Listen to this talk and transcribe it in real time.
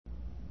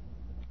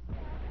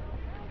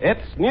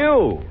It's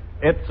new.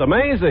 It's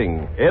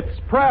amazing. It's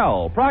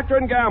Prell, Procter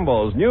 &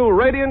 Gamble's new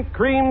Radiant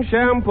Cream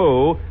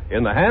Shampoo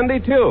in the handy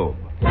tube.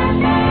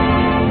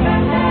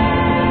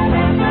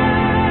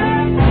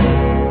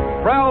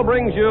 Prell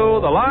brings you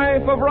The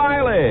Life of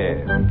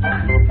Riley.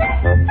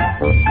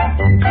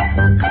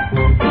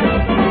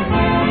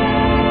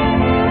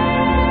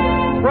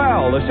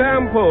 Prell, the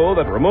shampoo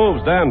that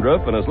removes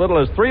dandruff in as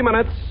little as 3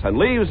 minutes and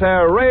leaves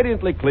hair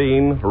radiantly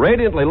clean,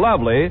 radiantly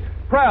lovely.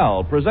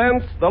 Prell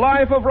presents The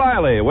Life of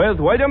Riley with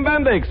William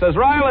Bendix as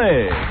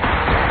Riley.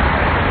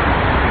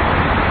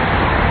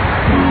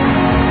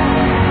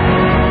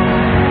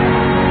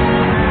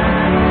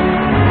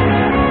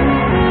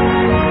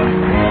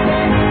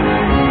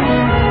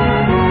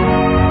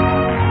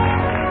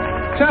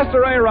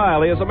 Chester A.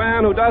 Riley is a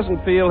man who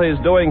doesn't feel he's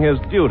doing his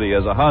duty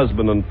as a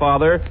husband and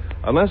father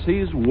unless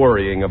he's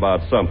worrying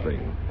about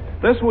something.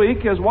 This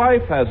week, his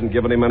wife hasn't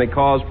given him any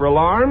cause for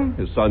alarm.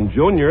 His son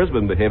Junior's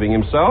been behaving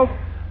himself.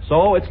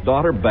 So it's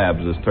daughter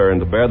Babs' turn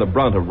to bear the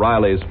brunt of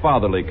Riley's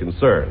fatherly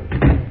concern.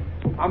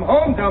 I'm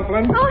home,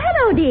 Dumplin'. Oh,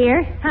 hello,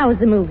 dear. How was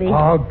the movie?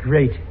 Oh,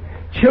 great.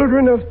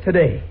 Children of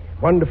Today.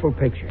 Wonderful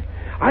picture.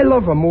 I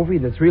love a movie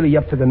that's really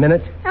up to the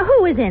minute. Now,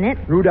 who was in it?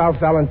 Rudolph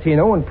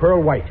Valentino and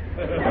Pearl White.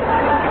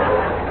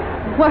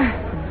 Well,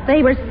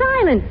 they were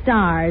silent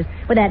stars.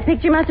 Well, that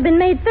picture must have been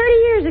made 30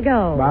 years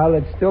ago. Well,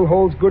 it still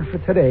holds good for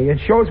today. It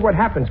shows what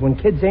happens when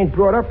kids ain't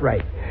brought up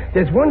right.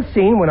 There's one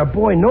scene when a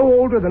boy no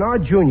older than our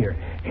Junior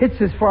hits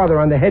his father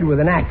on the head with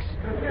an axe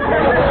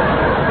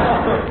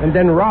and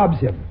then robs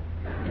him.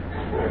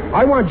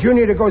 I want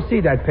Junior to go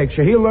see that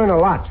picture. He'll learn a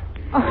lot.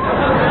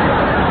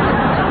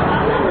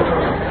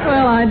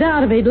 Well, I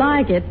doubt if he'd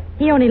like it.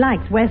 He only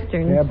likes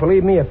westerns. Yeah,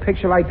 believe me, a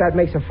picture like that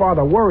makes a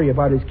father worry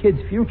about his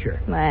kid's future.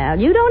 Well,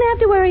 you don't have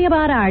to worry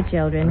about our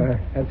children.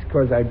 That's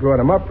because I brought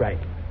them up right.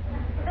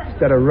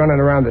 Instead of running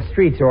around the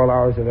streets all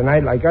hours of the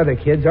night like other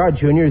kids, our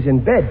Junior's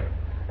in bed.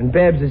 And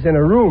Babs is in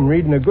a room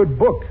reading a good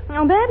book.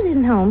 Oh, Babs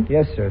isn't home.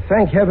 Yes, sir.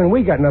 Thank heaven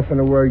we got nothing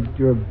to worry.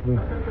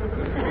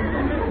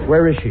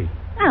 Where is she?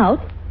 Out.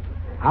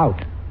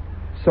 Out?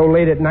 So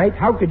late at night?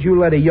 How could you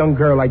let a young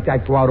girl like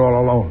that go out all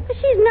alone?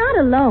 She's not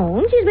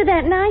alone. She's with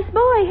that nice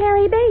boy,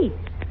 Harry Bates.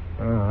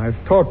 Oh,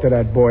 I've talked to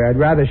that boy. I'd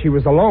rather she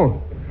was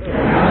alone.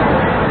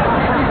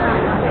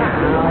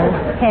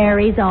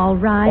 Harry's all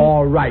right.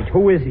 All right.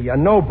 Who is he? A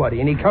nobody.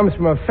 And he comes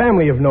from a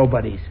family of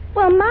nobodies.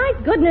 Well, my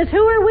goodness,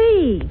 who are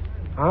we?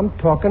 I'm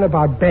talking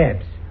about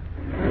Babs.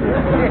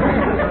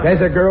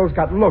 There's a girl's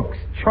got looks,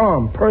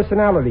 charm,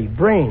 personality,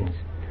 brains.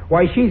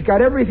 Why, she's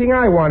got everything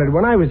I wanted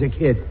when I was a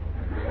kid.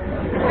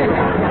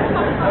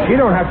 She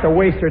don't have to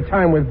waste her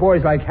time with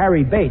boys like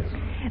Harry Bates.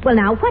 Well,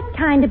 now, what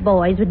kind of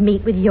boys would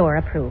meet with your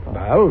approval?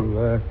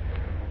 Well,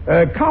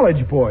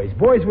 college boys.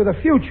 Boys with a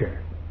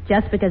future.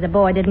 Just because a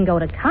boy didn't go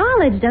to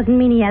college doesn't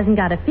mean he hasn't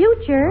got a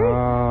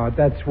future.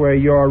 That's where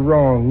you're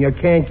wrong. You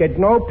can't get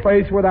no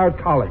place without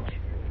college.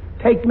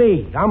 Take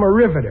me. I'm a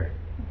riveter.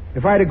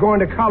 If I'd have gone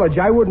to college,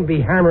 I wouldn't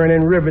be hammering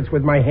in rivets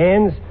with my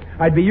hands.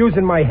 I'd be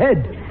using my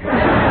head.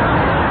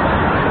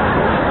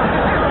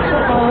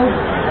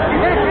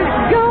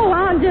 Go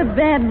on to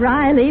bed,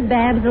 Riley.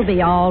 Babs will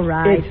be all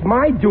right. It's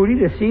my duty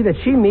to see that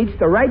she meets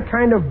the right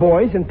kind of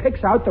boys and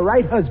picks out the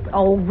right husband.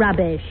 Oh,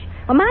 rubbish.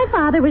 Well, my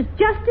father was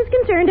just as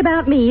concerned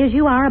about me as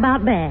you are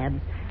about Babs.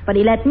 But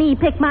he let me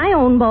pick my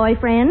own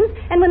boyfriends,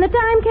 and when the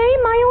time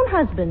came, my own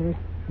husband.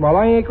 Well,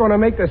 I ain't going to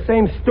make the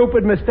same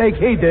stupid mistake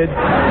he did.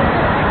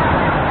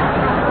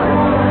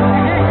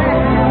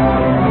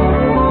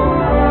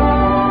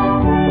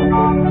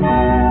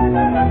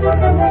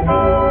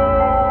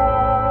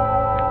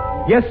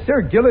 Yes,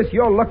 sir, Gillis,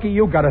 you're lucky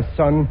you got a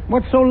son.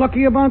 What's so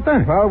lucky about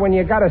that? Well, when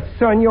you got a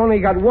son, you only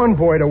got one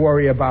boy to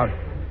worry about.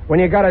 When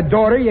you got a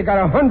daughter, you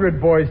got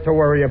 100 boys to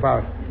worry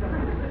about.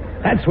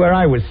 That's where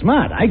I was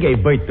smart. I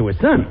gave birth to a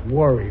son.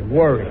 Worry.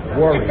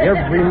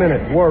 Every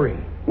minute, worry.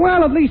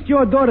 Well, at least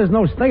your daughter's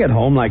no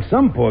stay-at-home like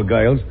some poor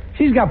girls.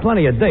 She's got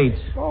plenty of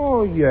dates.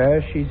 Oh, yeah,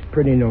 she's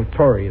pretty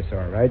notorious,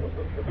 all right.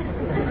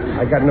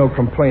 I got no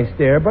complaints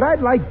there, but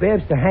I'd like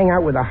Babs to hang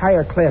out with a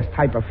higher-class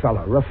type of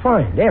fella.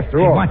 Refined, after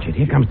all. Watch it.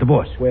 Here comes the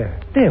boss. Where?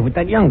 There, with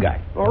that young guy.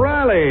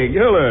 O'Reilly,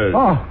 Gillis.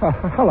 Oh,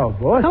 hello,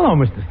 boss. Hello,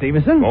 Mr.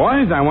 Stevenson.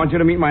 Boys, I want you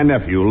to meet my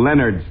nephew,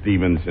 Leonard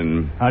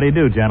Stevenson. How do you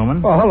do,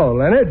 gentlemen? Oh, hello,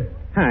 Leonard.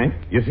 Hi.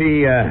 You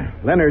see,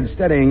 Leonard's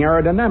studying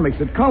aerodynamics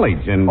at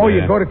college, and... Oh,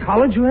 you go to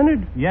college,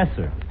 Leonard? Yes,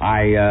 sir.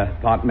 I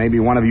thought maybe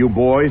one of you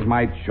boys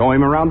might show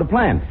him around the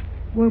plant.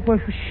 Well,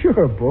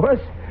 sure, boss.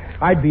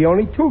 I'd be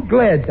only too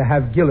glad to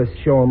have Gillis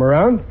show him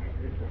around.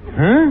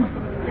 Huh?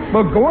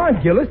 Well, go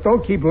on, Gillis.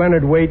 Don't keep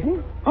Leonard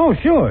waiting. Oh,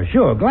 sure.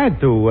 Glad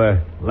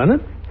to,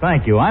 Leonard.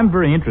 Thank you. I'm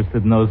very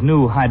interested in those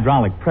new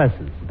hydraulic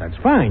presses. That's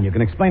fine. You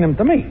can explain them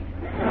to me.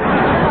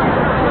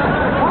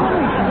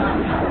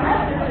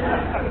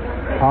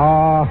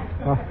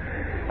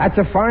 That's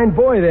a fine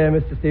boy there,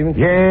 Mr.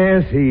 Stevenson.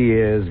 Yes, he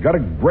is. Got a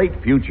great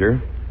future.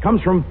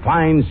 Comes from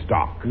fine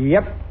stock.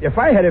 Yep. If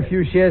I had a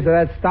few shares of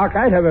that stock,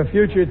 I'd have a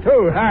future,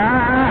 too.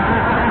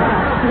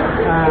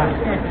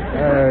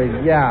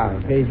 Yeah,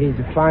 he's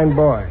a fine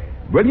boy.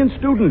 Brilliant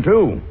student,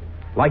 too.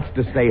 likes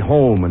to stay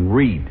home and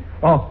read.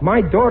 Oh,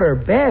 my daughter,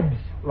 Babs,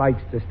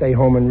 likes to stay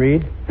home and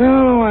read.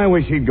 Oh, I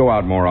wish he'd go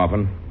out more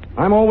often.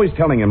 I'm always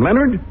telling him,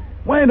 Leonard,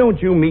 why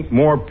don't you meet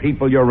more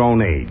people your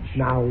own age?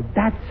 Now,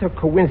 that's a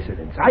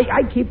coincidence.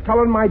 I keep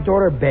telling my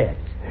daughter, Babs,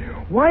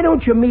 why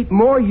don't you meet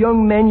more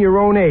young men your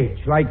own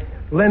age, like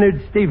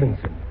Leonard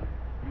Stevenson?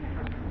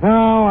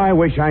 Oh, I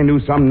wish I knew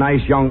some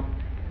nice young...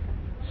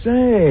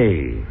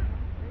 Say,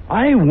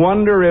 I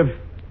wonder if...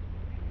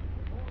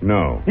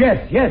 No.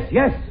 Yes.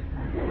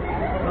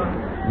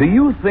 Do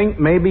you think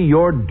maybe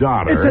your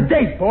daughter... It's a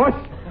date, boss.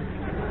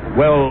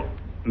 Well,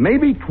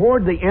 maybe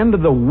toward the end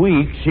of the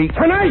week she...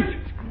 Tonight!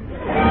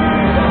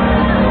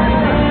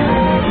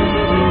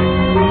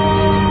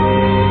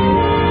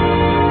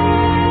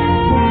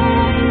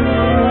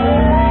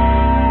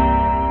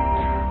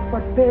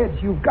 But, Babs,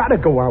 you've got to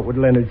go out with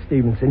Leonard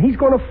Stevenson. He's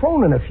going to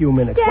phone in a few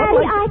minutes.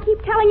 Daddy, I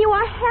keep telling you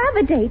I have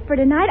a date for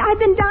tonight. I've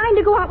been dying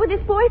to go out with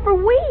this boy for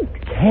weeks.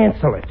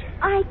 Cancel it.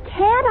 I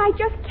can't. I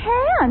just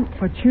can't.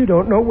 But you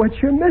don't know what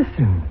you're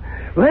missing.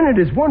 Leonard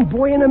is one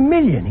boy in a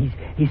million.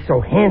 He's so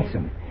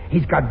handsome.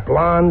 He's got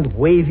blonde,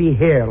 wavy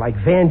hair like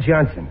Van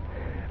Johnson,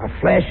 a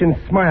flashing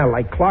smile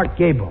like Clark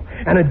Gable,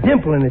 and a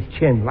dimple in his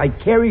chin like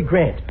Cary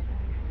Grant.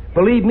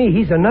 Believe me,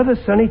 he's another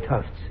Sonny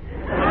Tufts.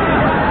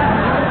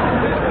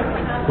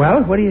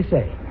 Well, what do you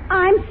say?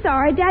 I'm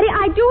sorry, Daddy.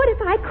 I'd do it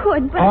if I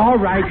could, but... All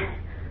right.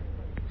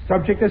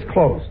 Subject is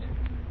closed.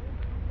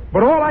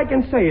 But all I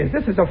can say is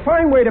this is a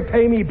fine way to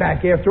pay me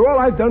back after all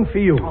I've done for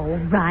you. Oh,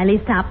 Riley,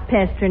 stop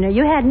pestering her.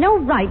 You had no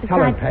right to Tell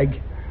her,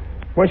 Peg.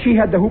 When she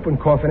had the whooping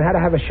cough and had to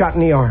have a shot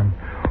in the arm,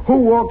 who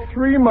walked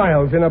 3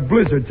 miles in a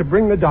blizzard to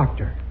bring the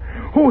doctor?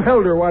 Who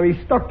held her while he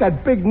stuck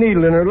that big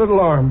needle in her little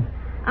arm?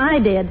 I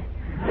did.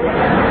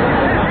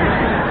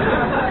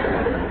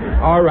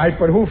 All right,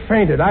 but who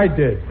fainted? I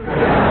did.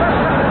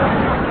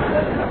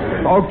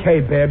 Okay,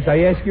 Babs,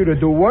 I ask you to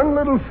do one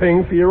little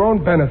thing for your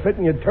own benefit,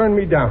 and you turn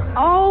me down.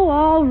 Oh,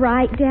 all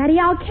right, Daddy.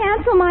 I'll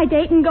cancel my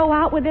date and go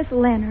out with this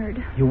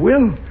Leonard. You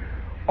will?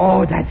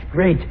 Oh, that's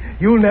great.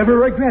 You'll never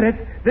regret it.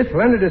 This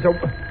Leonard is a...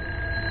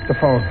 The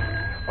phone.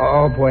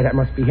 Oh, boy, that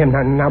must be him.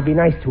 Now be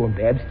nice to him,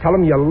 Babs. Tell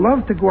him you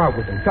love to go out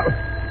with him. Tell him...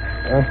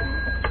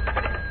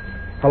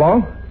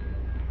 Hello?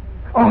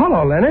 Oh,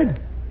 hello, Leonard.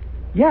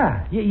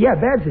 Yeah,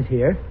 Babs is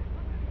here.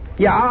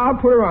 Yeah, I'll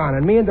put her on,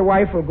 and me and the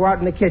wife will go out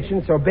in the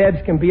kitchen so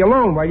Babs can be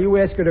alone while you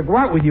ask her to go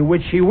out with you,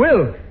 which she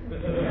will.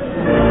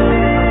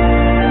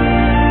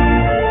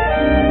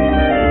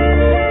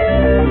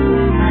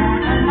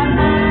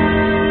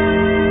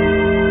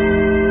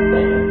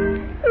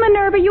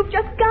 Minerva, you've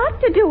just got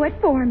to do it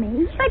for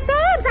me. But,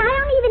 Babs, I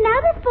don't even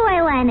know this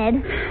boy, Leonard.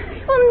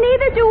 Well,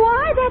 neither do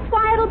I. That's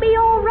why it'll be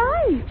all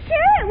right.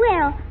 Sure it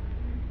will.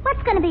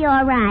 What's going to be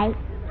all right?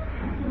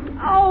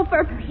 Oh,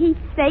 for Pete's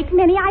sake,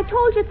 Minnie, I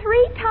told you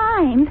 3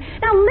 times.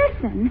 Now,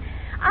 listen.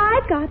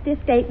 I've got this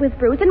date with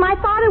Bruce, and my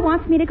father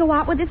wants me to go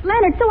out with this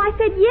Leonard, so I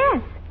said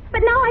yes.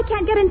 But now I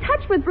can't get in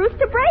touch with Bruce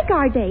to break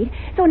our date.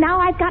 So now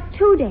I've got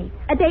 2 dates.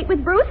 A date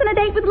with Bruce and a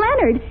date with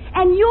Leonard.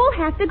 And you'll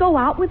have to go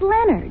out with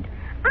Leonard.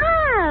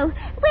 Oh,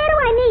 where do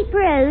I meet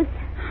Bruce?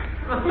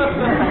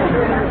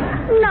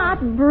 Not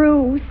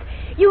Bruce.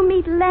 You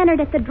meet Leonard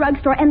at the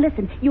drugstore, and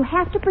listen, you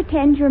have to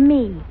pretend you're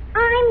me.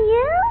 I'm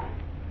you?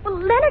 Well,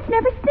 Leonard's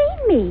never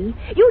seen me.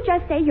 You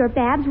just say you're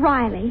Babs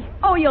Riley.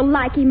 Oh, you'll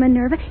like him,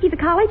 Minerva. He's a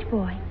college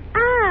boy.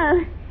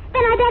 Oh,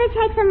 then I better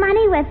take some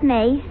money with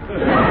me.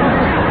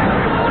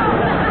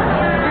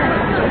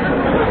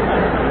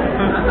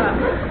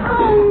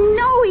 Oh,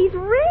 no, he's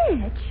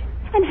rich.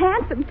 And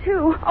handsome,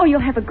 too. Oh, you'll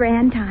have a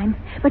grand time.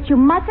 But you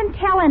mustn't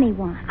tell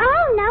anyone.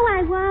 Oh, no,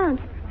 I won't.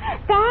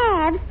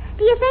 Babs,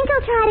 do you think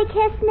he'll try to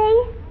kiss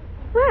me?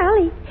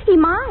 Well, he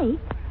might.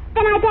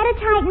 Then I better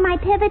tighten my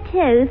pivot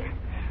tooth.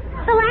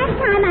 The last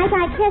time I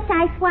got kissed,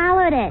 I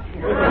swallowed it.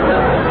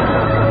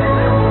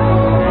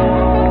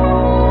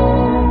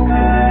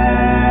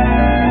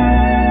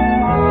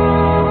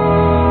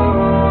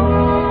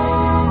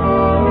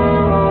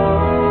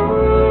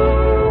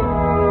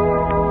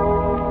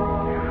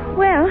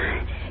 Well,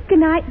 good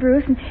night,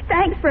 Bruce, and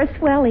thanks for a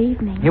swell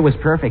evening. It was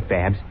perfect,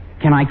 Babs.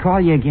 Can I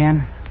call you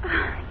again?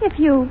 If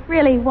you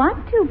really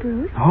want to,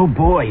 Bruce. Oh,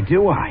 boy,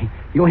 do I.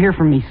 You'll hear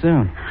from me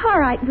soon. All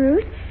right,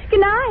 Bruce. Good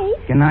night.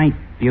 Good night,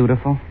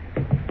 beautiful.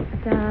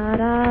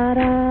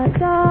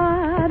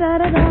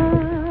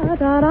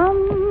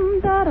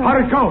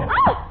 How'd it go?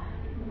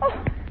 Oh,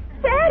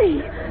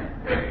 Daddy.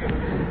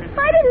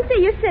 I didn't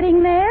see you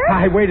sitting there.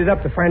 I waited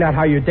up to find out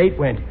how your date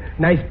went.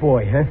 Nice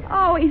boy, huh?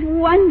 Oh, he's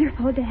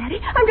wonderful, Daddy.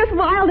 I'm just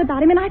wild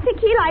about him, and I think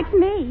he likes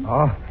me.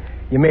 Oh,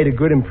 you made a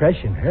good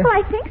impression, huh? Well,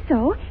 I think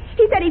so.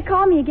 He said he'd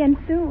call me again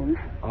soon.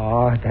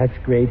 Oh, that's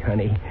great,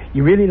 honey.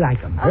 You really like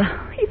him, huh?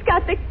 Oh, he's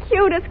got the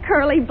cutest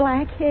curly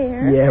black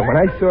hair. Yeah, when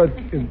I saw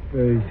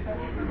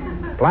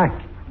black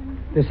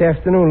this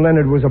afternoon,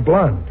 Leonard was a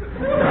blonde.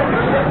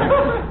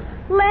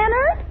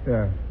 Leonard?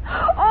 Yeah.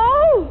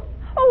 Oh,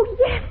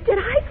 yes. Did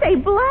I say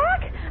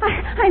black?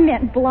 I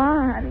meant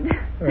blonde.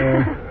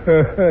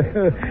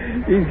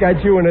 He's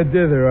got you in a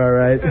dither, all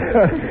right.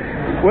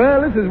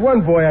 Well, this is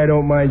one boy I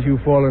don't mind you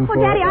falling for.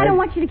 Well, Daddy, I don't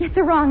want you to get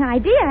the wrong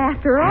idea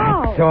after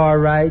all. It's all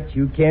right.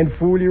 You can't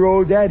fool your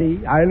old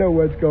daddy. I know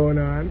what's going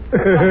on.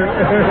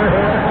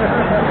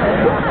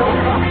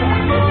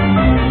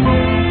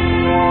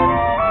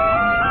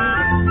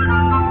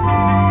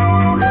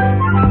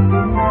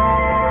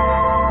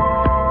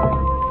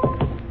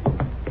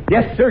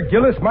 Yes, sir,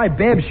 Gillis. My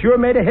Babs sure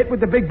made a hit with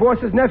the big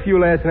boss's nephew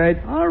last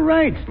night. All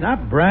right, stop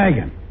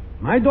bragging.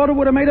 My daughter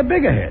would have made a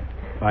bigger hit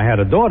if I had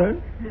a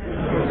daughter.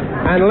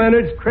 And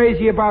Leonard's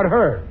crazy about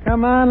her.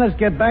 Come on, let's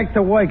get back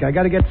to work. I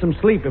got to get some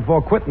sleep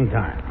before quitting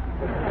time.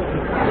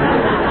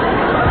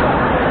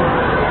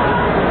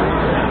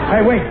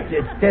 Hey, wait.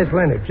 There's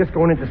Leonard, just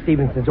going into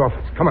Stevenson's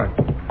office. Come on.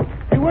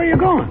 Hey, where are you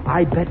going?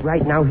 I bet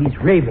right now he's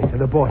raving to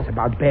the boss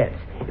about Babs.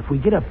 If we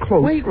get up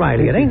close... Wait,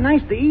 Riley, it ain't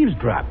nice to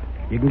eavesdrop.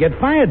 You can get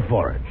fired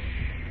for it.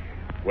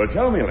 Well,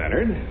 tell me,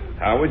 Leonard,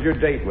 how was your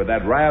date with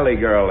that Riley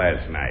girl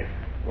last night?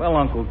 Well,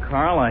 Uncle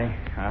Carl, I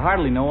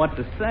hardly know what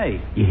to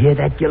say. You hear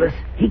that, Gillis?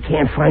 He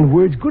can't find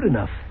words good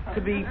enough.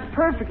 To be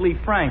perfectly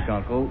frank,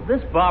 Uncle,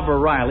 this Barbara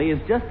Riley is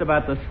just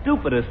about the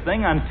stupidest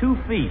thing on 2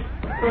 feet.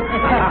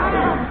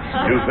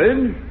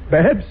 Stupid?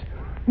 Babs?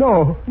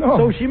 No.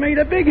 So she made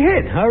a big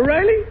hit, huh,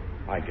 Riley?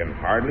 I can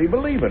hardly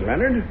believe it,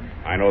 Leonard.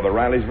 I know the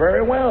Rileys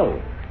very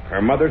well.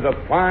 Her mother's a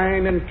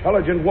fine,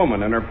 intelligent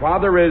woman, and her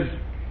father is...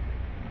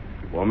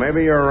 Well,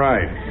 maybe you're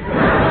right.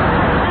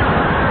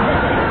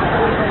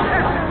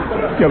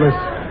 Gillis,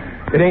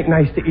 it ain't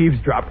nice to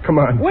eavesdrop. Come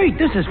on. Wait,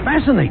 this is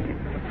fascinating.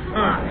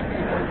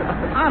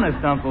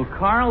 Honest, Uncle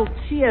Carl,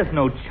 she has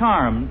no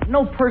charm,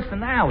 no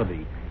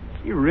personality.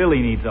 She really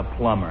needs a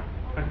plumber.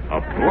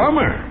 A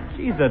plumber?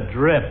 She's a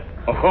drip.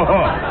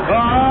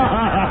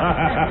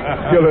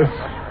 Gillis,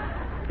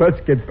 let's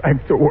get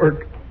back to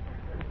work.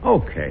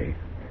 Okay.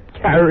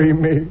 Carry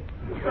me.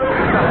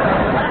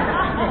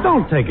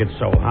 Don't take it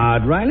so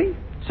hard, Riley.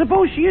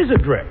 Suppose she is a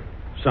drip.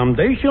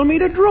 Someday she'll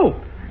meet a droop.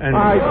 And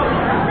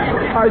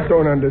I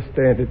don't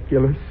understand it,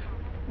 Gillis.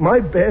 My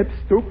Bab's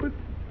stupid?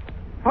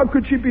 How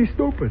could she be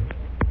stupid?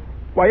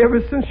 Why,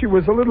 ever since she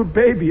was a little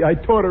baby, I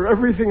taught her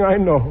everything I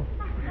know.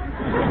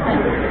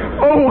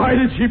 Oh, why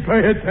did she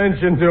pay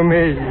attention to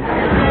me?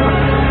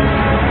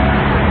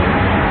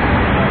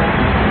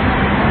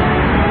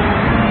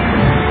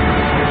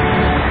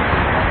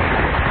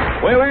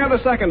 We'll hear the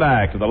second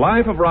act of The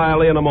Life of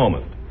Riley in a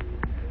moment.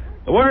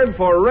 The word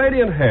for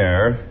radiant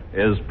hair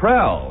is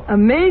Prell.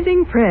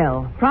 Amazing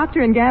Prell.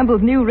 Procter &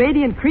 Gamble's new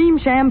Radiant Cream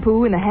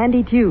Shampoo in a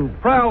handy tube.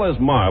 Prell is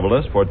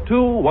marvelous for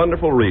 2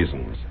 wonderful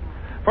reasons.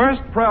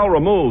 First, Prell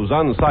removes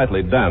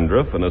unsightly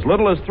dandruff in as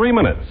little as 3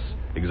 minutes.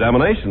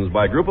 Examinations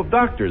by a group of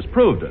doctors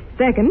proved it.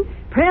 Second,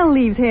 Prell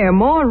leaves hair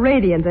more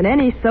radiant than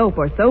any soap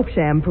or soap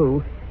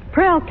shampoo.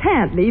 Prell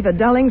can't leave a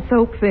dulling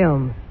soap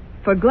film.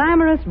 For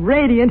glamorous,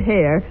 radiant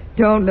hair,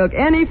 don't look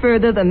any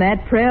further than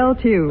that Prell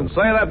tube. And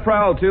say that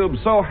Prell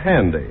tube's so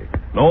handy.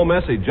 No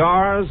messy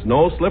jars,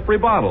 no slippery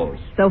bottles.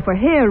 So for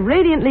hair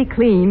radiantly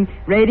clean,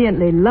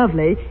 radiantly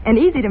lovely, and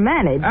easy to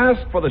manage...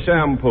 Ask for the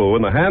shampoo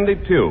in the handy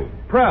tube.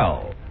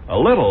 Prell. A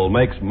little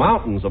makes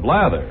mountains of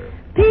lather.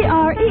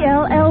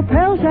 P-R-E-L-L,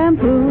 Prell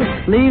Shampoo.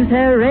 Leaves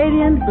hair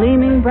radiant,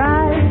 gleaming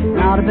bright.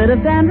 Not a bit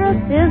of dandruff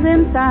is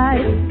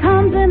inside.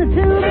 Comes in a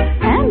tube,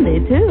 handy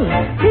too.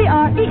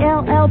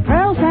 P-R-E-L-L,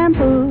 Prell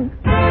Shampoo.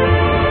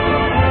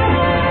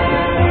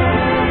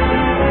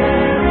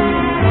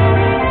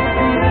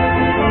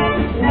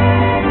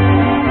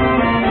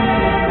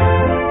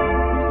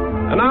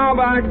 And now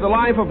back to The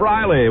Life of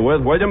Riley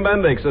with William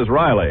Bendix as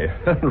Riley.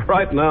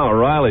 Right now,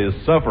 Riley is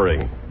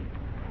suffering.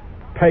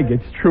 Peg,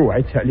 it's true,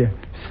 I tell you.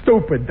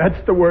 Stupid,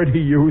 that's the word he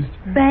used.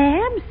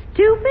 Babs?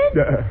 Stupid?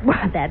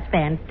 Well, that's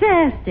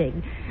fantastic.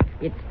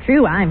 It's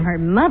true I'm her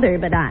mother,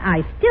 but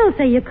I still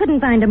say you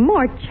couldn't find a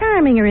more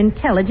charming or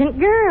intelligent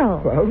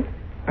girl. Well,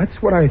 that's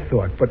what I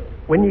thought. But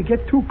when you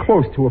get too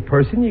close to a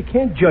person, you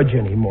can't judge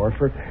anymore.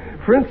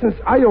 For instance,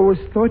 I always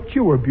thought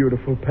you were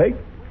beautiful, Peg.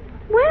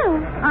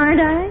 Well,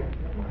 aren't I?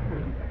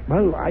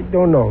 Well, I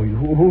don't know.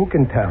 Who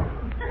can tell?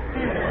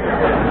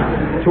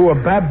 To a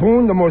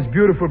baboon, the most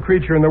beautiful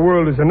creature in the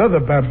world is another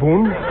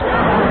baboon.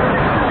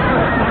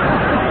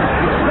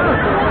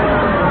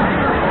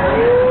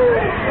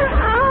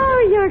 Oh,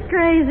 you're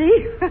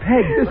crazy.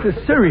 Peg, this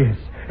is serious.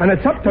 And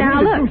it's up to me to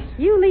Now, look,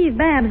 you leave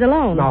Babs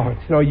alone. No,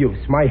 it's no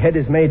use. My head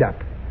is made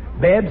up.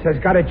 Babs has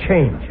got to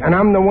change, and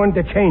I'm the one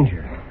to change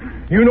her.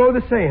 You know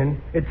the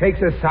saying, it takes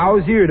a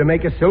sow's ear to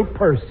make a silk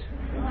purse.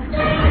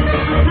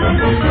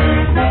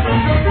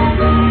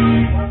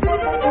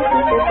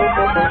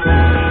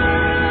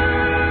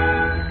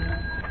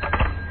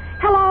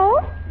 Hello?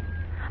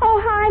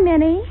 Oh, hi,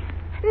 Minnie.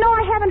 No,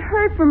 I haven't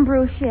heard from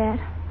Bruce yet.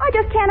 I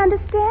just can't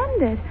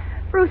understand it.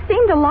 Bruce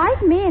seemed to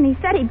like me, and he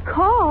said he'd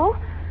call.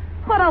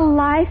 What a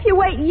life. You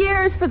wait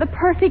years for the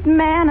perfect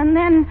man, and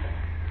then...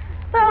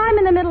 Well, I'm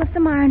in the middle of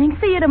some ironing.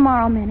 See you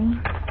tomorrow, Minnie.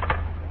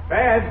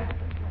 Babs!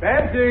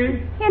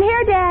 Babsy! In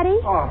here, Daddy.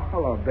 Oh,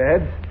 hello,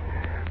 Babs.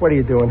 What are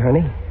you doing,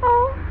 honey?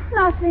 Oh,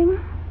 nothing.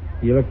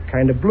 You look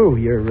kind of blue.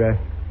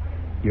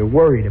 You're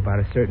worried about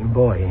a certain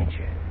boy, ain't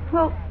you?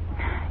 Well,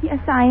 Yes,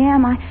 I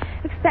am. I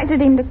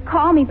expected him to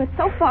call me, but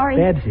so far he...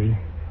 Babsy,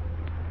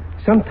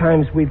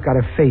 sometimes we've got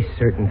to face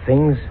certain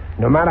things,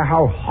 no matter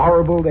how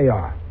horrible they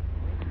are.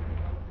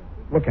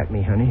 Look at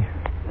me, honey.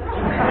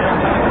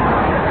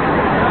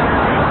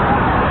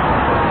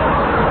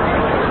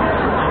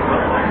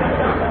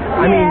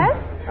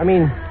 I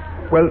mean,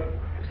 well,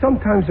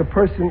 sometimes a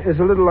person is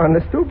a little on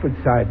the stupid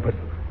side, but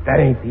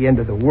that ain't the end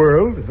of the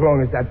world as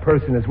long as that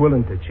person is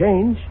willing to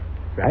change,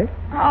 right?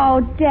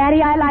 Oh,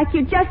 Daddy, I like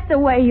you just the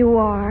way you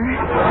are.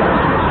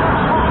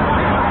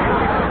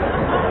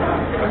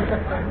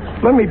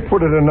 Let me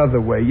put it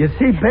another way. You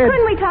see, Babs...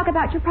 Couldn't we talk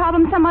about your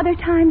problem some other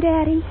time,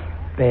 Daddy?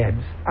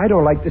 Babs, I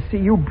don't like to see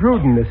you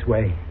brooding this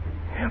way.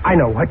 I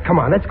know what. Come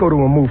on, let's go to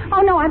a movie.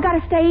 Oh, no, I've got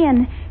to stay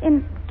in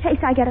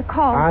case I get a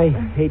call. I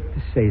hate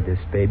to say this,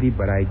 baby,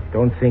 but I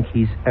don't think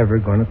he's ever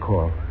going to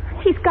call.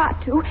 He's got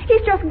to.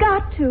 He's just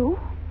got to.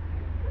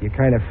 You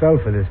kind of fell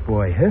for this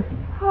boy, huh?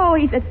 Oh,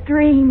 he's a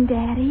dream,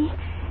 Daddy.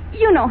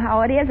 You know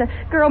how it is. A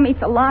girl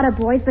meets a lot of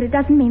boys, but it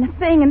doesn't mean a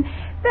thing. And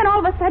then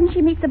all of a sudden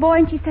she meets a boy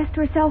and she says to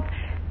herself,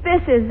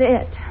 this is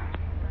it.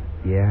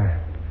 Yeah.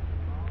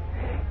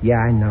 Yeah,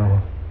 I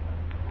know.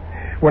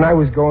 When I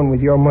was going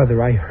with your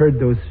mother, I heard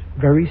those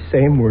very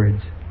same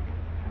words.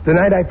 The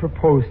night I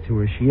proposed to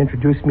her, she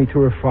introduced me to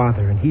her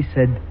father, and he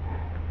said,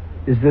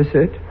 is this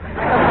it?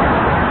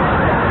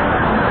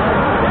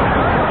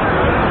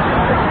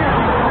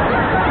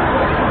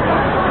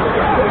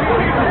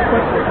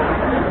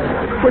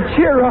 But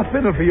cheer up,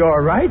 it'll be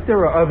all right. There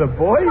are other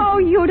boys. Oh,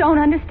 you don't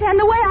understand.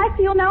 The way I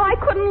feel now, I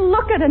couldn't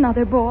look at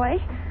another boy.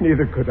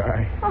 Neither could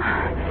I.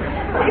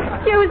 Oh,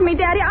 excuse me,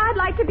 Daddy. I'd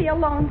like to be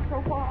alone for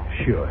a while.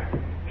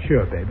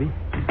 Sure, baby.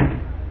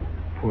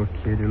 Poor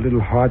kid, her little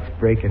heart's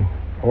breaking.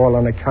 All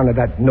on account of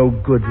that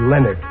no-good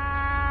Leonard.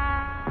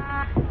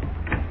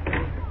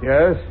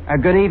 Yes?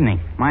 Good evening.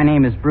 My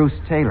name is Bruce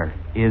Taylor.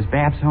 Is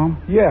Babs home?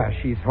 Yeah,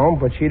 she's home,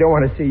 but she don't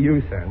want to see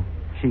you, son.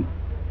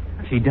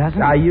 She doesn't?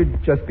 Now,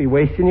 you'd just be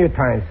wasting your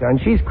time, son.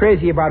 She's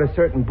crazy about a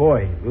certain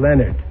boy,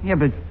 Leonard. Yeah,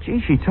 but,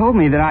 gee, she told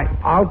me that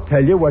I'll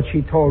tell you what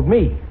she told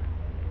me.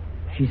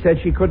 She said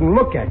she couldn't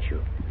look at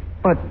you.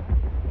 But,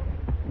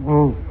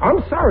 well...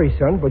 I'm sorry,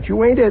 son, but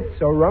you ain't it,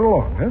 so run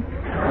along, huh?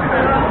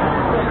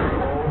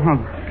 Oh,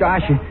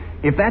 gosh,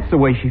 if that's the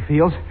way she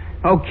feels.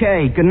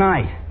 Okay, good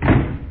night.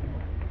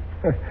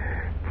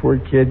 Poor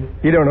kid.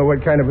 He don't know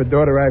what kind of a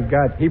daughter I've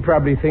got. He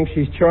probably thinks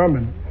she's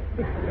charming.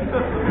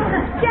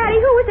 Daddy,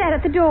 who was that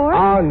at the door?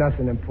 Oh,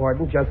 nothing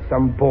important. Just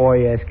some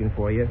boy asking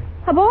for you.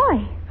 A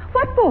boy?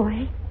 What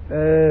boy?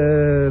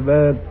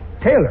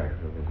 Taylor.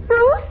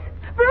 Bruce?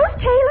 Bruce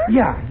Taylor?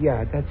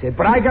 Yeah, that's it.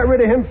 But I got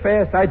rid of him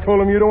fast. I told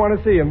him you don't want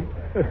to see him.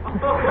 You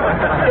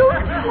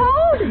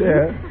told him?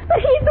 Yeah. But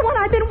he's the one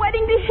I've been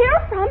waiting to hear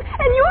from,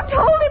 and you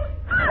told him...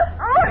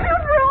 Oh,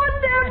 you've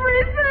ruined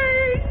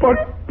everything. But,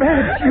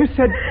 Babs, you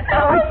said...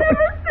 I'll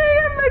never see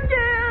him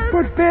again.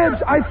 But, Babs,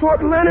 I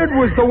thought Leonard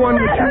was the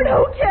one that you... Leonard?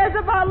 Who cares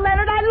about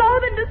Leonard? I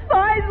loathe and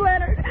despise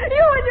Leonard.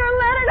 You and your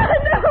Leonard, I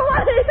never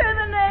want to hear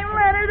the name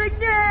Leonard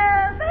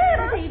again.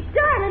 Babsy,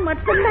 darling,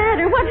 what's the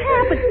matter? What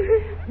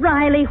happened?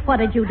 Riley, what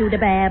did you do to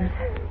Babs?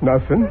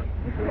 Nothing.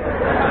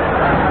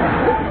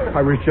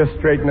 I was just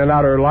straightening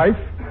out her life.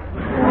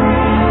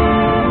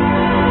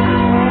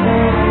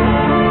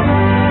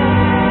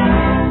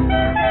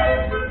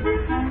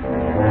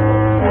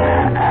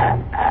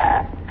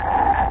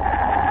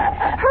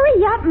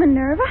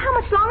 Minerva, how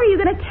much longer are you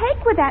going to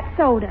take with that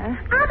soda?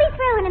 I'll be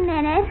through in a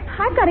minute.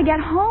 I've got to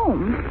get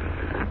home.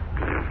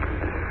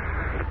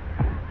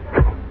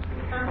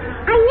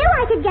 I knew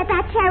I could get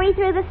that cherry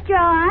through the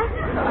straw.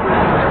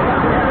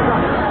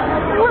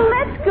 Well,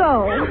 let's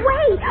go.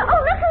 Wait. Oh,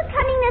 look who's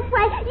coming this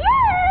way.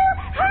 You!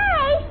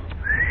 Hey!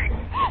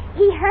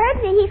 He heard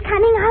me. He's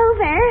coming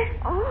over.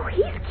 Oh,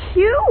 he's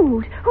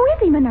cute. Who is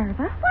he,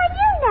 Minerva? Well,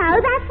 you know,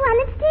 that's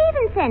Leonard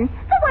Stevenson.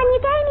 The one you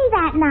gave me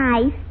that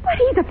night. But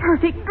he's a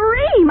perfect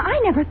dream. I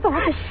never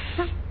thought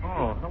that...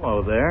 Oh,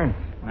 hello there.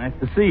 Nice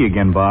to see you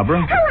again,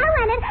 Barbara. Hello,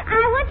 Leonard.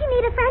 I want you to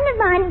meet a friend of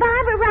mine,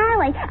 Barbara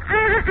Riley.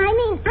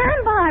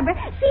 I'm Barbara.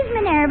 She's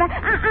Minerva.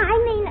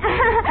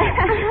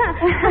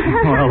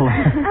 Well,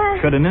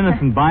 could an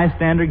innocent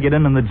bystander get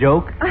in on the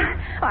joke?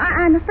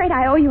 I'm afraid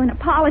I owe you an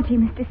apology,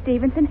 Mr.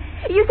 Stevenson.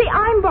 You see,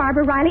 I'm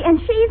Barbara Riley, and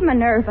she's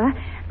Minerva.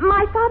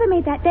 My father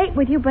made that date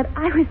with you, but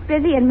I was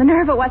busy, and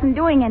Minerva wasn't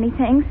doing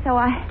anything, so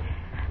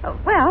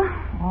well...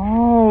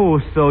 Oh,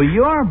 so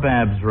you're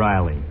Babs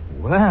Riley.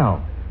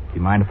 Well, do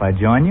you mind if I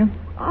join you?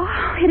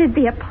 Oh, it'd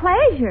be a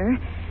pleasure.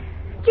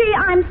 Gee,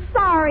 I'm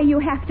sorry you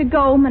have to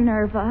go,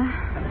 Minerva.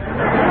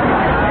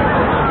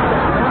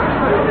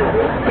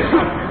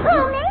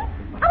 Who, me?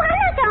 Oh, I'm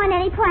not going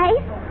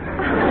anyplace.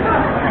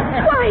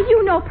 Why,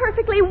 you know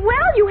perfectly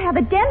well you have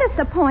a dentist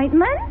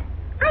appointment.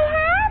 I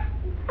have?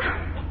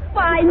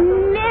 Why,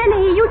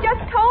 Minnie, you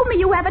just told me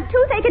you have a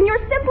toothache and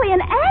you're simply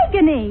in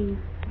agony.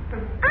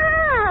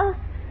 Oh,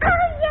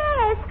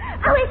 yes.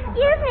 Oh,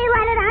 excuse me,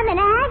 Leonard, I'm in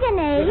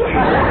agony.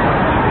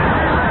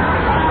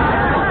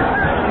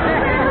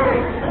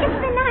 It's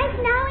been nice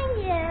knowing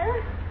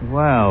you.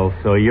 Well,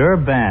 so you're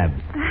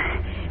Babs.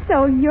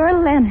 So you're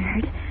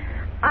Leonard.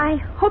 I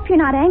hope you're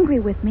not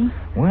angry with me.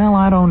 Well,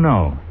 I don't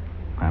know.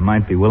 I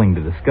might be willing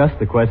to discuss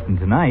the question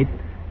tonight,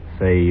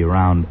 say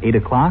around 8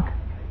 o'clock.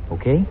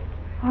 Okay?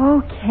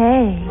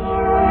 Okay.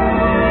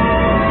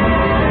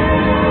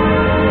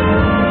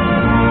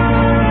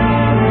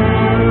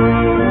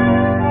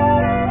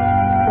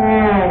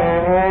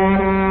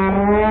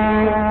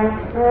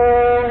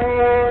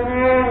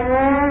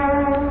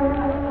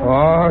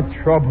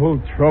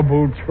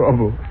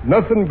 Trouble.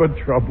 Nothing but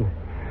trouble.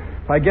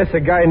 I guess a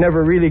guy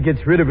never really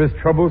gets rid of his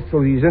troubles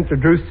till he's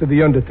introduced to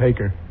the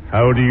Undertaker.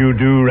 How do you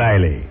do,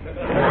 Riley?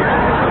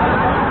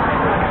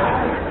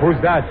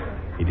 Who's that?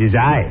 It is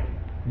I,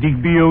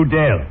 Digby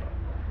Odell,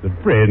 the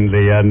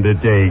friendly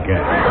Undertaker.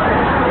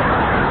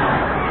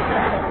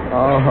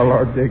 Oh,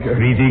 hello, Digger.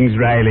 Greetings,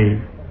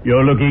 Riley.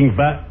 You're looking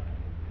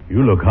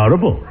You look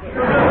horrible.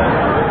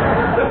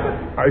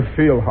 I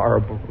feel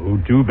horrible. Oh,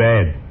 too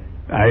bad.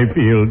 I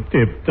feel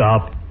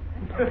tip-top.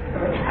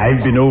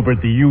 I've been over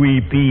at the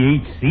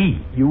UEPHC.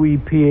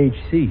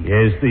 UEPHC?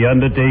 Yes, the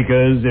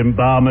Undertakers,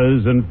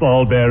 Embalmers, and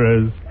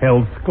Pallbearers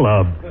Health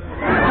Club.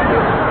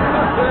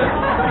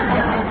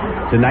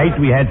 Tonight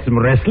we had some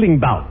wrestling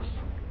bouts.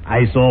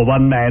 I saw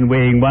one man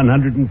weighing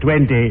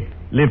 120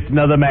 lift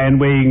another man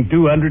weighing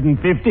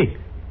 250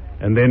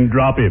 and then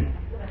drop him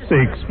 6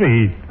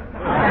 feet.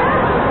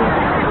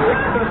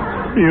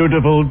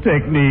 Beautiful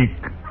technique.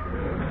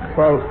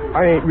 Well,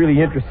 I ain't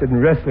really interested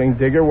in wrestling,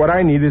 Digger. What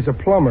I need is a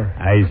plumber.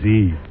 I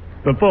see.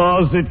 The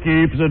faucet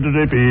keeps a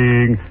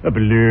dripping. A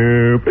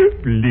bloop,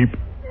 bleep.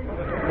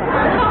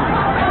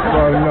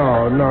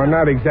 Well, no,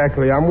 not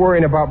exactly. I'm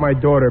worrying about my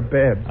daughter,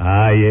 Babs.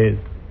 Ah, yes.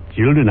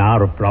 Children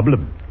are a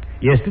problem.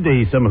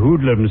 Yesterday, some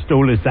hoodlum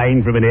stole a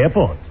sign from an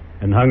airport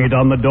and hung it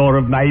on the door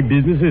of my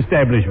business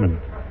establishment.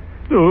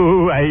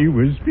 Oh, I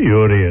was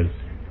furious.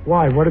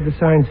 Why? What did the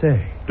sign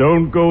say?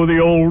 Don't go the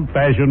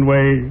old-fashioned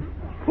way.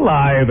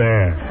 Fly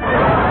there.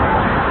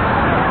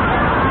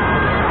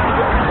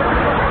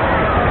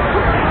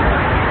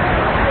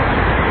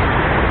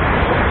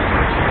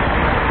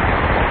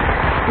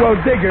 Well,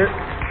 Digger,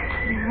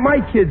 my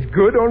kid's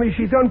good, only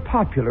she's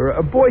unpopular.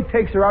 A boy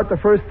takes her out the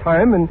first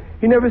time, and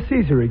he never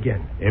sees her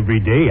again. Every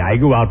day I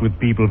go out with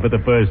people for the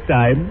first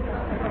time,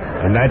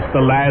 and that's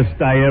the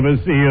last I ever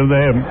see of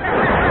them.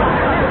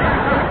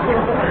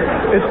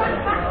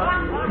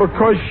 It's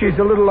because she's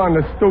a little on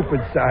the stupid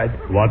side.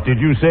 What did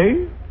you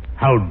say?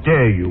 How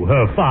dare you,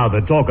 her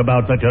father, talk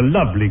about such a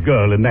lovely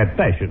girl in that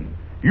fashion?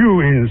 You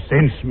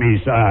incense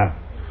me, sir.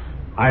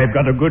 I've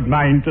got a good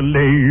mind to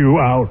lay you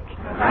out.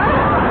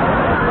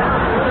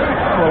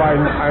 Well,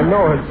 I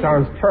know it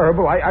sounds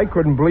terrible. I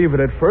couldn't believe it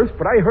at first,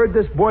 but I heard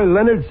this boy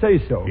Leonard say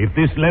so. If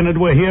this Leonard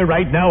were here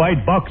right now,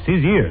 I'd box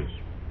his ears.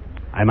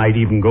 I might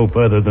even go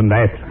further than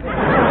that.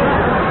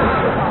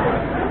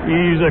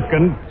 He's a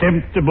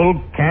contemptible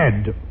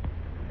cad.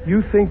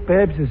 You think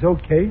Babs is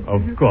okay?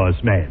 Of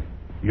course, man.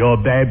 Your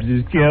Babs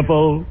is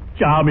cheerful,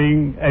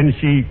 charming, and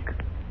chic.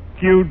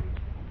 Cute,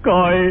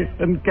 coy,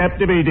 and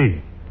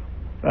captivating.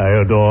 I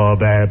adore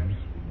Babs.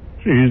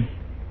 She's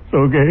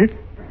so gay.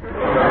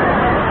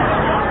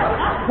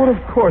 Well,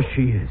 of course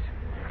she is.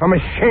 I'm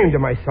ashamed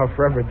of myself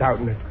for ever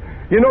doubting it.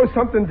 You know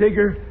something,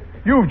 Digger?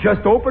 You've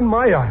just opened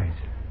my eyes.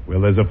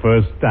 Well, there's a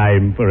first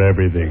time for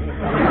everything.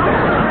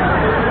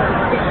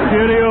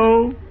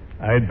 Cheerio.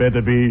 I'd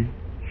better be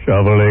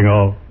shoveling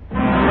off.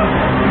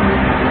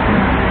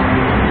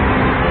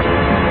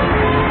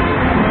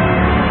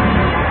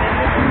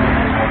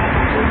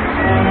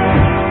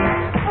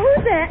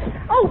 Who's that?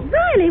 Oh,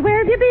 Riley, where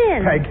have you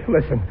been? Peg,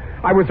 listen.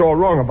 I was all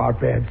wrong about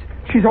Babs.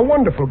 She's a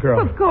wonderful girl.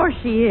 Of course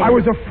she is. I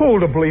was a fool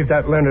to believe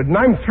that, Leonard, and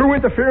I'm through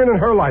interfering in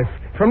her life.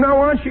 From now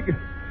on, she can...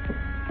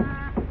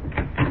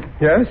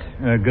 Yes?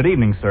 Good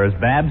evening, sir. Is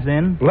Babs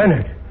in?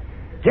 Leonard,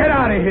 get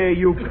out of here,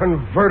 you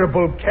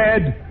convertible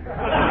cad.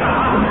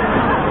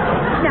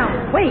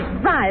 Now, wait,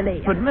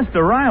 Riley. But,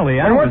 Mr. Riley,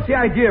 And what's the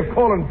idea of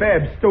calling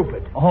Babs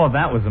stupid? Oh,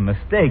 that was a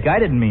mistake. I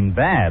didn't mean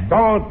Babs.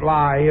 Don't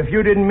lie. If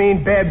you didn't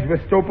mean Babs was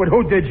stupid,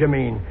 who did you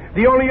mean?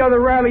 The only other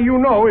Riley you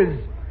know is...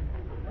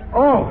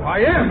 Oh, I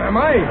am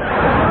I?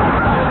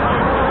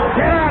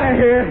 Get out of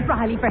here.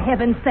 Riley, for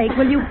heaven's sake,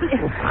 will you...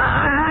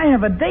 I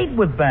have a date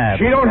with Babs.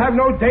 She don't have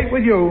no date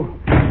with you.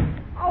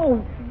 Oh,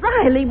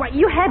 Riley, what,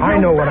 you had no... I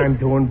know what I'm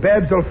doing.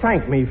 Babs will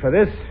thank me for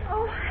this.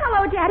 Oh,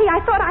 hello, Daddy.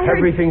 I thought I heard...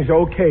 Everything's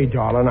okay,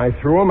 darling. I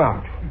threw him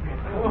out.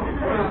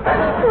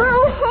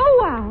 Throw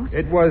who out?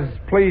 It was,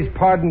 please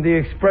pardon the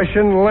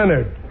expression,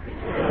 Leonard.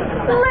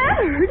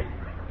 Leonard?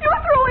 You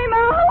threw him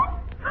out?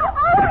 Oh,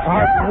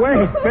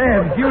 Wait,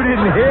 Babs, you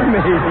didn't hear me.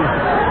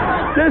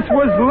 This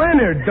was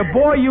Leonard, the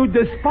boy you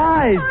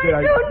despised.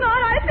 I do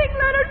not. I think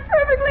Leonard's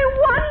perfectly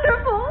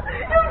wonderful.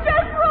 You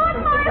just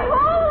ruined my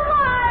whole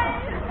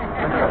life.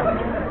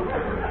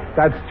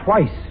 That's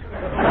twice.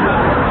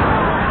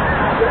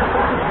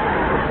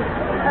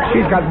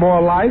 She's got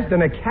more lives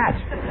than a cat.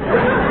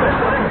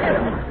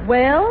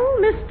 Well,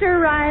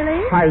 Mr.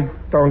 Riley? I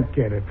don't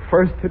get it.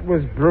 First it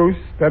was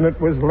Bruce, then it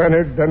was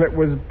Leonard, then it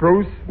was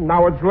Bruce,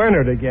 now it's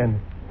Leonard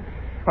again.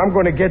 I'm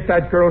going to get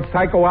that girl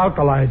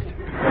psychoalkalized.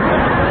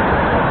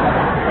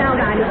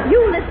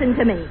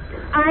 listen to me.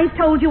 I've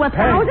told you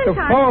 1,000 the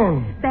times.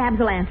 phone. Babs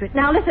will answer it.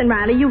 Now listen,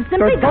 Riley, you've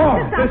simply The got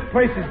phone. to stop. This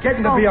place is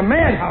getting to be a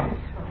madhouse.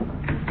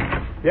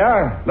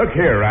 Yeah. Look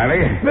here, Riley.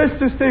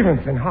 Mr.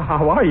 Stevenson,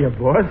 how are you,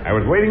 boss? I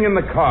was waiting in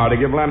the car to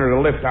give Leonard a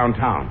lift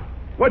downtown.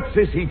 What's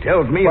this he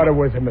tells me? But it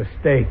was a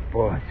mistake,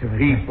 boss.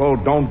 People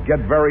don't get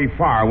very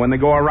far when they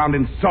go around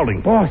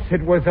insulting. Boss,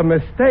 it was a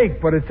mistake,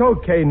 but it's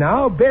okay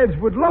now. Babs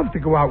would love to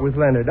go out with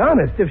Leonard.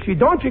 Honest, if she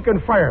don't, you can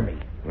fire me.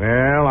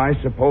 Well, I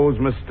suppose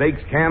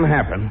mistakes can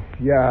happen.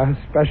 Yeah,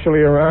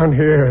 especially around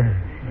here.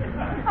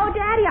 Oh,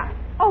 Daddy,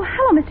 Oh,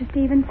 hello, Mr.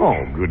 Stevenson. Oh,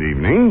 good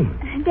evening.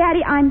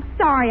 Daddy, I'm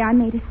sorry I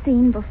made a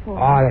scene before.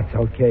 Oh, that's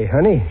okay,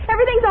 honey.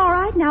 Everything's all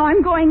right now.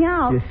 I'm going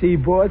out. You see,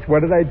 boss, what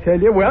did I tell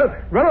you? Well,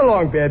 run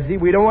along, Babsy.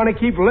 We don't want to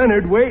keep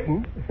Leonard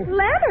waiting.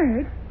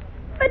 Leonard?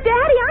 But,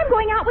 Daddy, I'm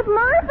going out with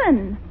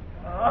Mervyn.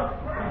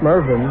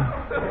 Mervyn?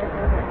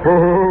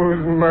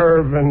 Who's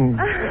Mervyn?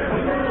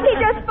 He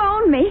just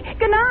phoned me.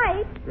 Good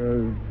night.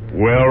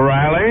 Well,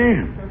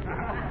 Riley?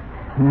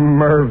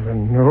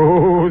 Mervyn.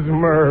 Who's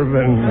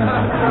Mervyn?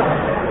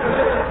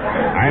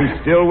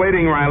 I'm still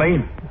waiting, Riley.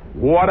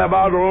 What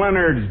about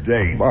Leonard's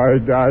date?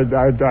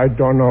 I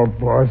don't know,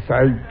 boss.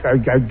 I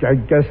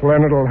guess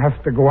Leonard will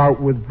have to go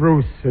out with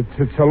Bruce.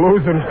 It's a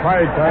losing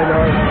fight, I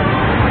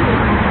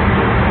know.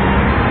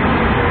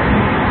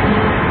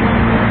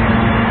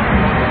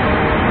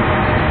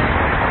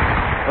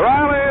 The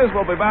Rileys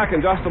will be back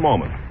in just a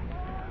moment.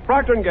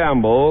 Procter &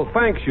 Gamble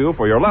thanks you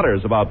for your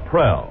letters about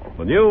Prel,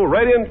 the new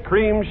Radiant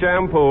Cream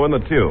Shampoo in the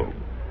tube.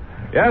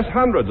 Yes,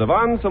 hundreds of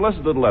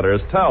unsolicited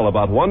letters tell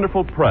about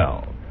wonderful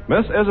Prel.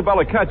 Miss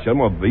Isabella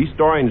Ketchum of East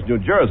Orange, New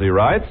Jersey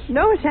writes,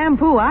 No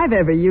shampoo I've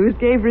ever used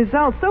gave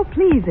results so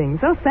pleasing,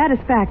 so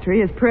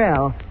satisfactory as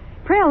Prel.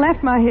 Prel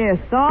left my hair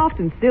soft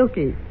and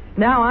silky.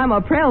 Now I'm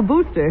a Prel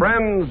booster.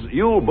 Friends,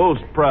 you'll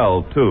boost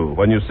Prel, too,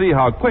 when you see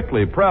how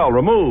quickly Prel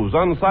removes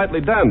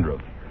unsightly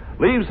dandruff,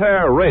 leaves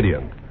hair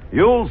radiant.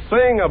 You'll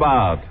sing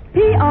about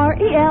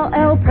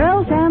P-R-E-L-L,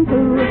 Prel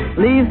shampoo.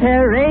 Leaves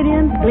hair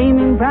radiant,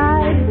 gleaming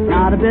bright.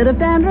 Not a bit of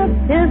dandruff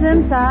is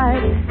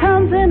inside.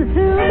 Comes in a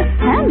tube,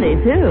 handy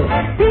too.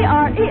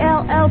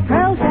 P-R-E-L-L,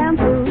 Prel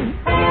shampoo.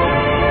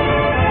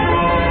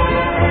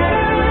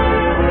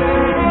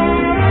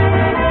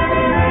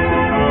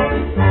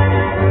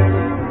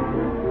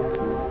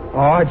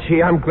 Oh,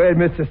 gee, I'm glad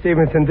Mr.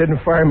 Stevenson didn't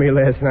fire me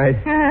last night.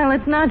 Well,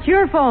 it's not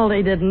your fault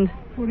he didn't.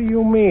 What do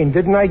you mean?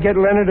 Didn't I get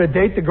Leonard a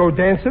date to go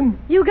dancing?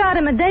 You got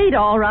him a date,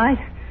 all right.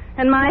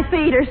 And my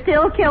feet are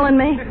still killing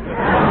me.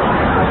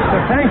 That's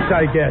the thanks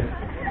I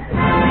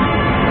get.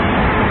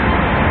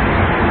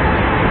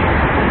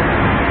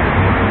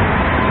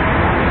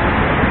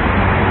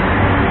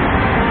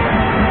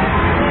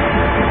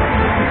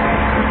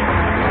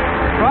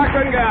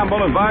 Procter &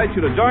 Gamble invites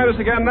you to join us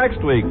again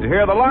next week to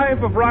hear The Life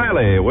of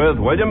Riley with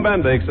William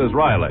Bendix as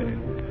Riley.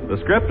 The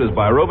script is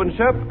by Reuben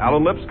Ship,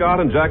 Alan Lipscott,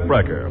 and Jack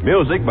Brecker.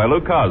 Music by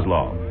Lou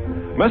Kozlov.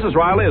 Mrs.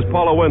 Riley is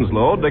Paula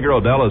Winslow. Digger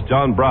Odell is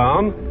John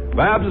Brown.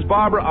 Babs is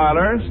Barbara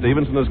Eiler.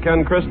 Stevenson is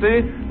Ken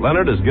Christie.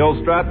 Leonard is Gil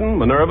Stratton.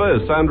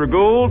 Minerva is Sandra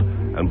Gould.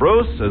 And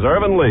Bruce is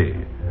Irvin Lee.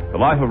 The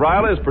Life of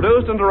Riley is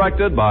produced and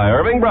directed by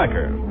Irving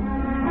Brecker.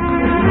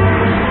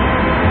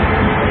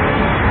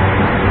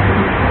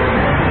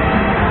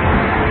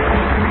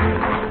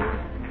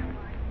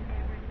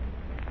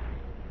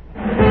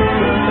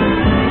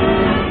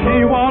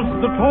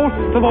 The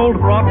toast of old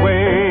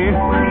Broadway.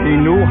 She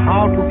knew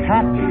how to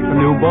catch a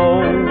new beau.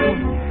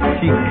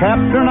 She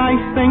kept her nice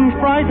things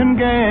bright and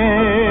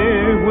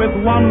gay with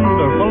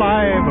wonderful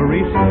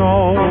ivory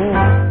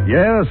snow.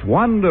 Yes,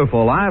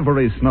 wonderful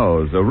ivory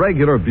snows, a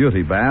regular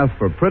beauty bath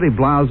for pretty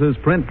blouses,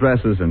 print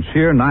dresses, and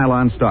sheer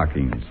nylon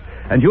stockings.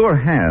 And your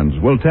hands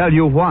will tell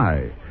you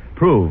why.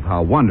 Prove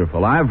how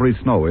wonderful ivory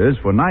snow is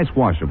for nice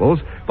washables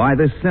by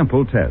this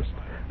simple test.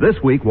 This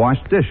week, wash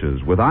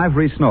dishes with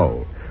ivory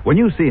snow. When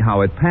you see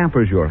how it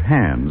pampers your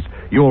hands,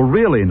 you'll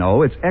really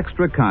know it's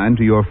extra kind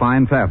to your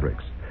fine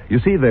fabrics. You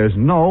see, there's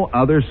no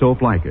other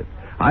soap like it.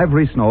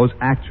 Ivory Snow's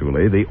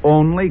actually the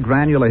only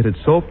granulated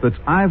soap that's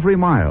ivory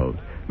mild.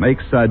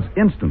 Makes suds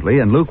instantly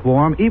and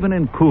lukewarm even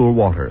in cool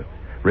water.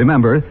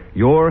 Remember,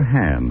 your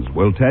hands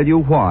will tell you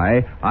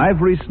why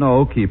Ivory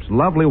Snow keeps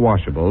lovely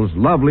washables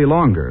lovely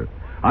longer.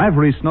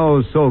 Ivory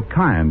Snow's so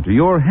kind to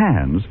your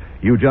hands,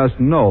 you just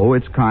know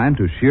it's kind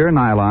to sheer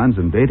nylons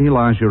and dainty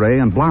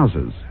lingerie and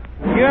blouses.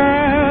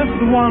 Yes,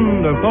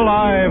 wonderful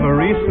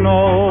ivory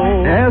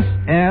snow.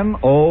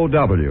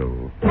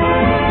 S-N-O-W.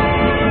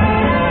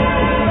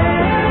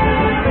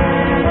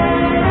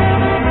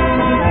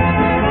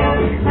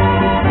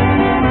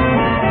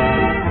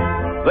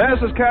 This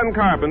is Ken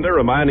Carpenter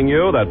reminding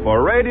you that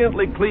for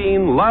radiantly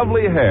clean,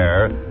 lovely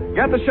hair,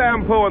 get the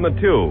shampoo in the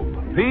tube.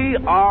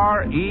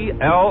 P-R-E-L-L,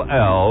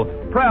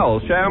 Prel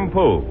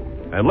Shampoo.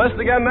 And listen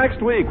again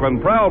next week when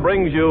Prel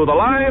brings you The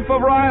Life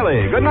of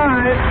Riley. Good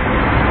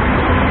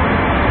night.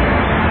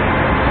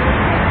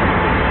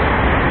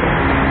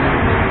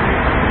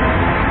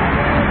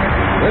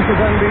 This is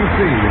NBC,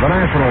 the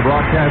national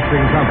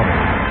broadcasting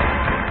company.